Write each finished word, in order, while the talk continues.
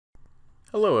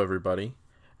Hello everybody,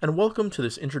 and welcome to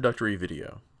this introductory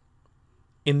video.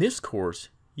 In this course,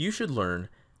 you should learn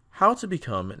how to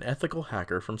become an ethical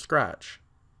hacker from scratch.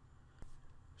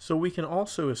 So we can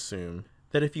also assume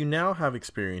that if you now have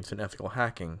experience in ethical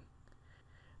hacking,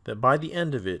 that by the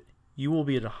end of it, you will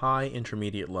be at a high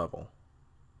intermediate level.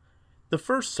 The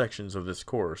first sections of this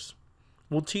course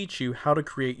will teach you how to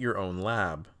create your own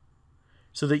lab,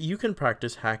 so that you can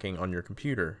practice hacking on your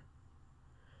computer.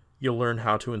 You'll learn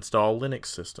how to install Linux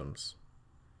systems,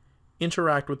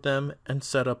 interact with them and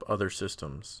set up other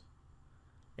systems,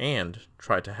 and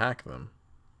try to hack them.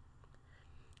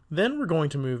 Then we're going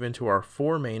to move into our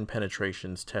four main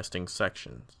penetrations testing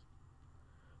sections.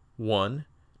 1.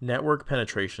 Network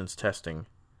penetrations testing.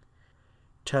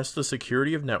 Test the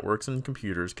security of networks and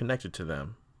computers connected to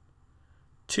them.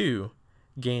 2.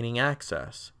 Gaining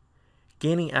access.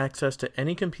 Gaining access to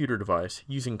any computer device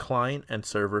using client and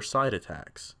server-side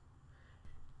attacks.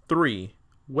 3.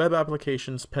 Web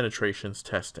applications penetrations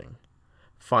testing.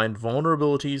 Find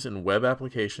vulnerabilities in web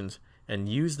applications and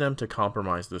use them to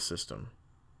compromise the system.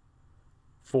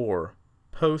 4.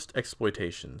 Post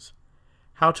exploitations.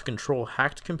 How to control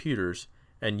hacked computers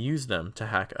and use them to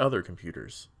hack other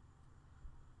computers.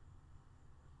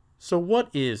 So what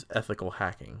is ethical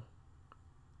hacking?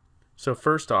 So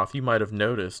first off, you might have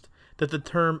noticed that the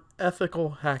term ethical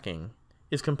hacking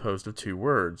is composed of two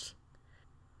words.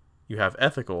 You have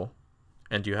ethical,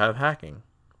 and you have hacking.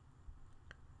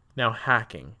 Now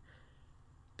hacking.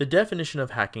 The definition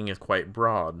of hacking is quite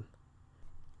broad.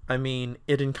 I mean,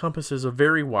 it encompasses a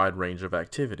very wide range of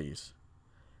activities.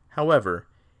 However,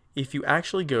 if you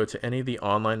actually go to any of the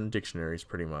online dictionaries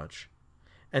pretty much,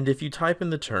 and if you type in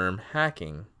the term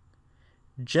hacking,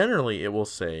 generally it will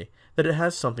say that it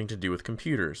has something to do with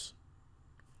computers.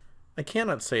 I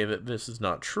cannot say that this is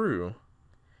not true.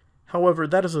 However,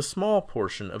 that is a small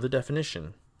portion of the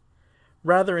definition.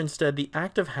 Rather, instead, the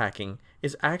act of hacking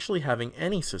is actually having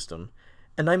any system,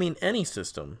 and I mean any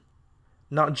system,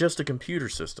 not just a computer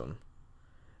system,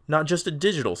 not just a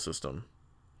digital system.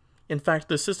 In fact,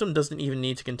 the system doesn't even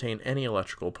need to contain any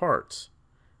electrical parts.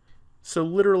 So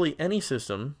literally any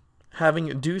system having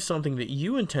it do something that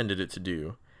you intended it to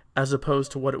do, as opposed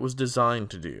to what it was designed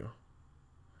to do.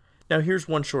 Now here's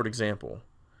one short example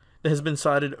that has been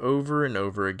cited over and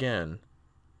over again.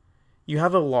 You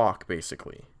have a lock,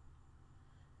 basically.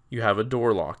 You have a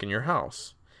door lock in your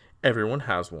house. Everyone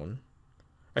has one.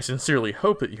 I sincerely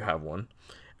hope that you have one.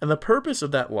 And the purpose of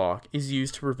that lock is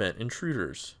used to prevent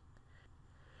intruders.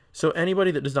 So anybody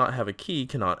that does not have a key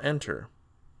cannot enter.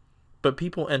 But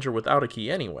people enter without a key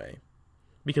anyway,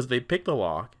 because they pick the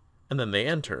lock and then they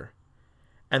enter.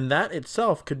 And that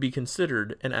itself could be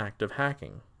considered an act of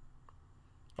hacking.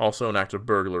 Also an act of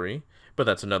burglary, but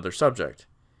that's another subject.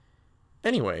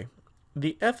 Anyway,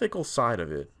 the ethical side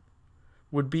of it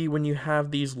would be when you have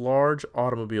these large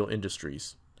automobile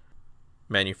industries,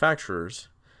 manufacturers,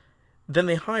 then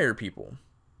they hire people.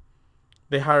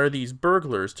 They hire these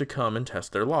burglars to come and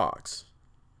test their locks.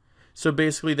 So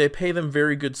basically they pay them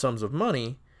very good sums of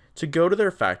money to go to their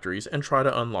factories and try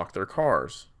to unlock their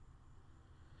cars.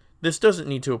 This doesn't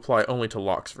need to apply only to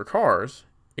locks for cars,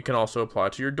 it can also apply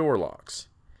to your door locks.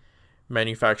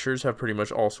 Manufacturers have pretty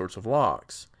much all sorts of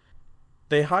locks.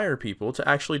 They hire people to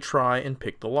actually try and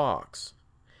pick the locks.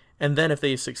 And then if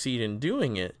they succeed in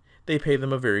doing it, they pay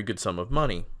them a very good sum of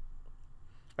money.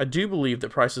 I do believe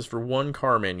that prices for one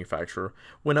car manufacturer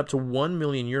went up to 1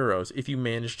 million euros if you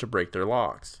managed to break their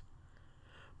locks.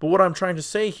 But what I'm trying to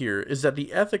say here is that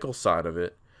the ethical side of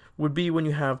it would be when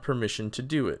you have permission to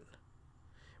do it,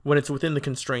 when it's within the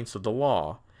constraints of the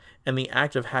law, and the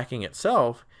act of hacking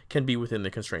itself can be within the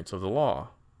constraints of the law.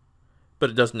 But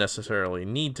it doesn't necessarily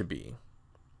need to be.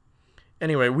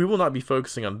 Anyway, we will not be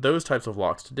focusing on those types of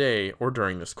locks today or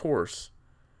during this course.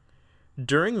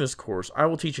 During this course, I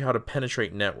will teach you how to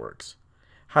penetrate networks,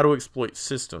 how to exploit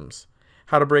systems,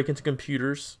 how to break into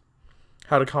computers,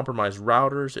 how to compromise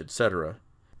routers, etc.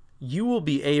 You will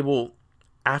be able,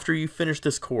 after you finish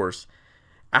this course,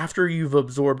 after you've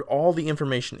absorbed all the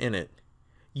information in it,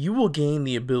 you will gain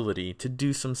the ability to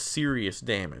do some serious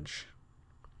damage.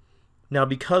 Now,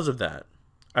 because of that,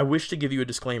 I wish to give you a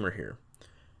disclaimer here.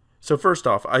 So first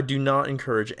off, I do not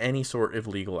encourage any sort of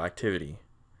illegal activity.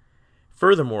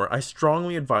 Furthermore, I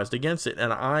strongly advised against it,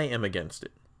 and I am against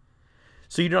it.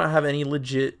 So you do not have any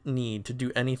legit need to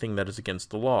do anything that is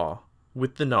against the law,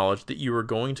 with the knowledge that you are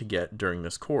going to get during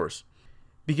this course.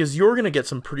 Because you're going to get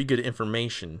some pretty good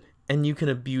information, and you can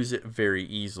abuse it very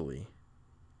easily.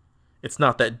 It's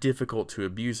not that difficult to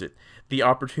abuse it. The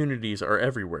opportunities are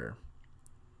everywhere.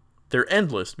 They're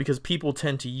endless because people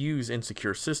tend to use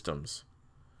insecure systems.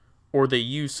 Or they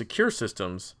use secure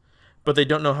systems, but they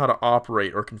don't know how to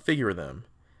operate or configure them.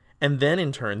 And then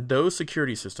in turn, those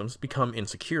security systems become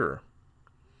insecure.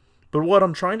 But what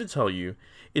I'm trying to tell you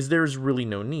is there's really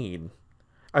no need.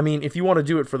 I mean, if you want to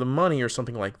do it for the money or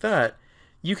something like that,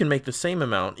 you can make the same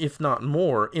amount, if not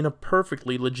more, in a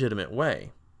perfectly legitimate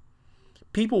way.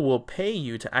 People will pay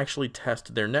you to actually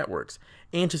test their networks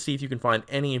and to see if you can find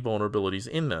any vulnerabilities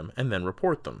in them and then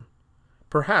report them.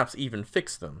 Perhaps even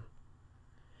fix them.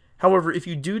 However, if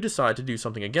you do decide to do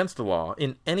something against the law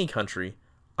in any country,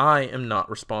 I am not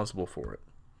responsible for it.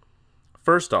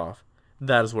 First off,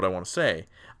 that is what I want to say.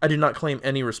 I do not claim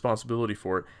any responsibility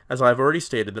for it, as I have already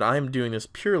stated that I am doing this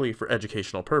purely for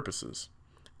educational purposes,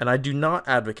 and I do not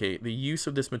advocate the use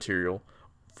of this material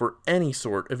for any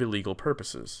sort of illegal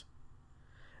purposes.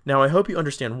 Now, I hope you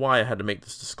understand why I had to make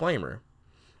this disclaimer.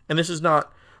 And this is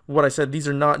not what I said, these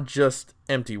are not just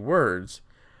empty words.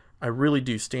 I really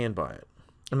do stand by it,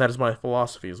 and that is my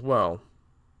philosophy as well.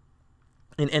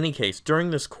 In any case, during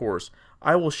this course,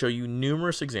 I will show you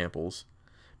numerous examples,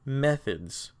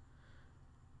 methods,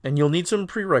 and you'll need some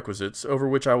prerequisites over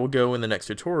which I will go in the next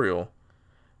tutorial,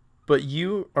 but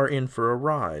you are in for a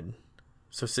ride,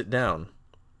 so sit down.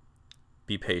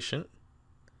 Be patient.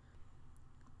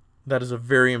 That is a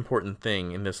very important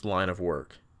thing in this line of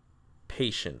work.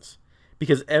 Patience.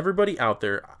 Because everybody out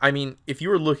there, I mean, if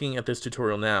you are looking at this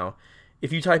tutorial now,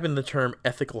 if you type in the term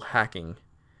ethical hacking,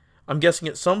 I'm guessing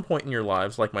at some point in your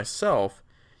lives, like myself,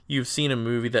 you've seen a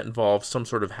movie that involves some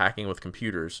sort of hacking with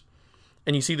computers.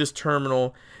 And you see this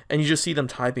terminal, and you just see them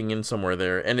typing in somewhere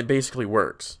there, and it basically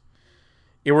works.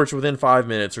 It works within 5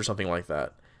 minutes or something like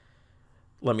that.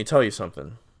 Let me tell you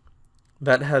something.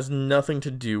 That has nothing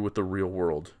to do with the real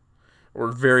world,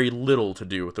 or very little to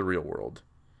do with the real world.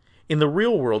 In the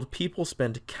real world, people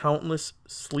spend countless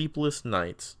sleepless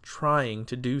nights trying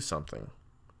to do something.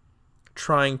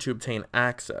 Trying to obtain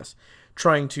access,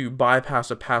 trying to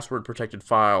bypass a password-protected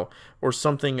file or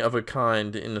something of a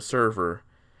kind in the server,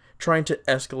 trying to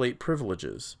escalate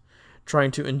privileges,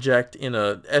 trying to inject in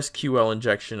a SQL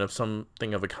injection of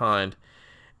something of a kind,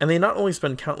 and they not only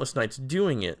spend countless nights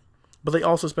doing it, but they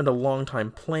also spend a long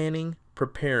time planning,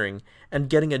 preparing, and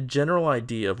getting a general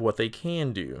idea of what they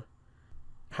can do,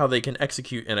 how they can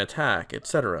execute an attack,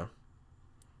 etc.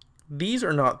 These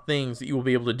are not things that you will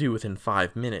be able to do within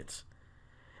 5 minutes.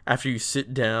 After you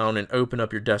sit down and open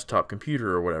up your desktop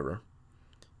computer or whatever,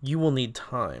 you will need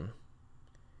time.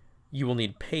 You will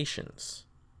need patience.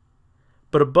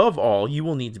 But above all, you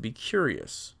will need to be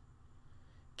curious.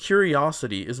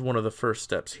 Curiosity is one of the first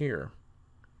steps here.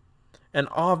 And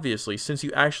obviously, since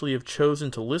you actually have chosen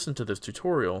to listen to this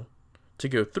tutorial, to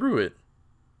go through it,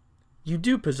 you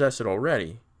do possess it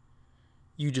already.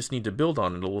 You just need to build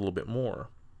on it a little bit more.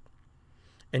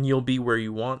 And you'll be where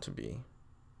you want to be.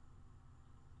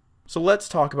 So let's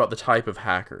talk about the type of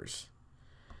hackers.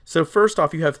 So first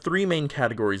off, you have 3 main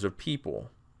categories of people.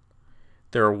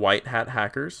 There are white hat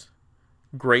hackers,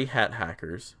 gray hat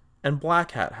hackers, and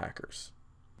black hat hackers.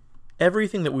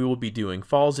 Everything that we will be doing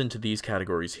falls into these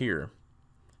categories here.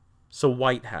 So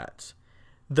white hats.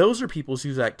 Those are people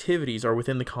whose activities are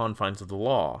within the confines of the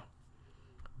law.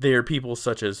 They are people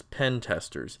such as pen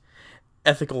testers,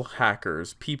 ethical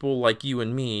hackers, people like you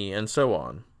and me, and so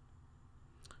on.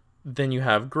 Then you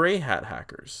have gray hat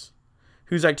hackers,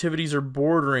 whose activities are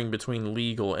bordering between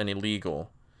legal and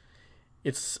illegal.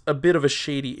 It's a bit of a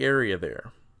shady area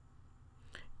there.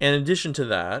 In addition to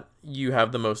that, you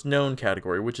have the most known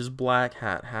category, which is black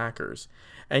hat hackers.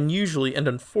 And usually, and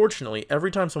unfortunately, every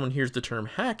time someone hears the term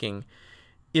hacking,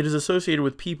 it is associated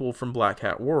with people from black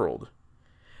hat world.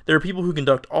 There are people who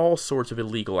conduct all sorts of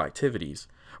illegal activities,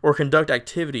 or conduct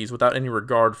activities without any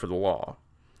regard for the law.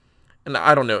 And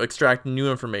I don't know, extract new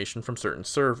information from certain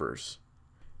servers.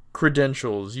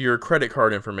 Credentials, your credit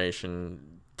card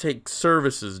information, take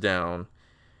services down,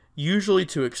 usually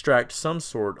to extract some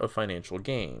sort of financial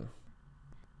gain.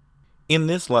 In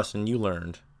this lesson you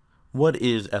learned, what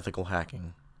is ethical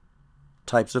hacking,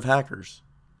 types of hackers,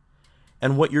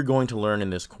 and what you're going to learn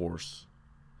in this course.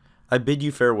 I bid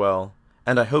you farewell,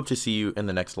 and I hope to see you in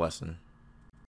the next lesson.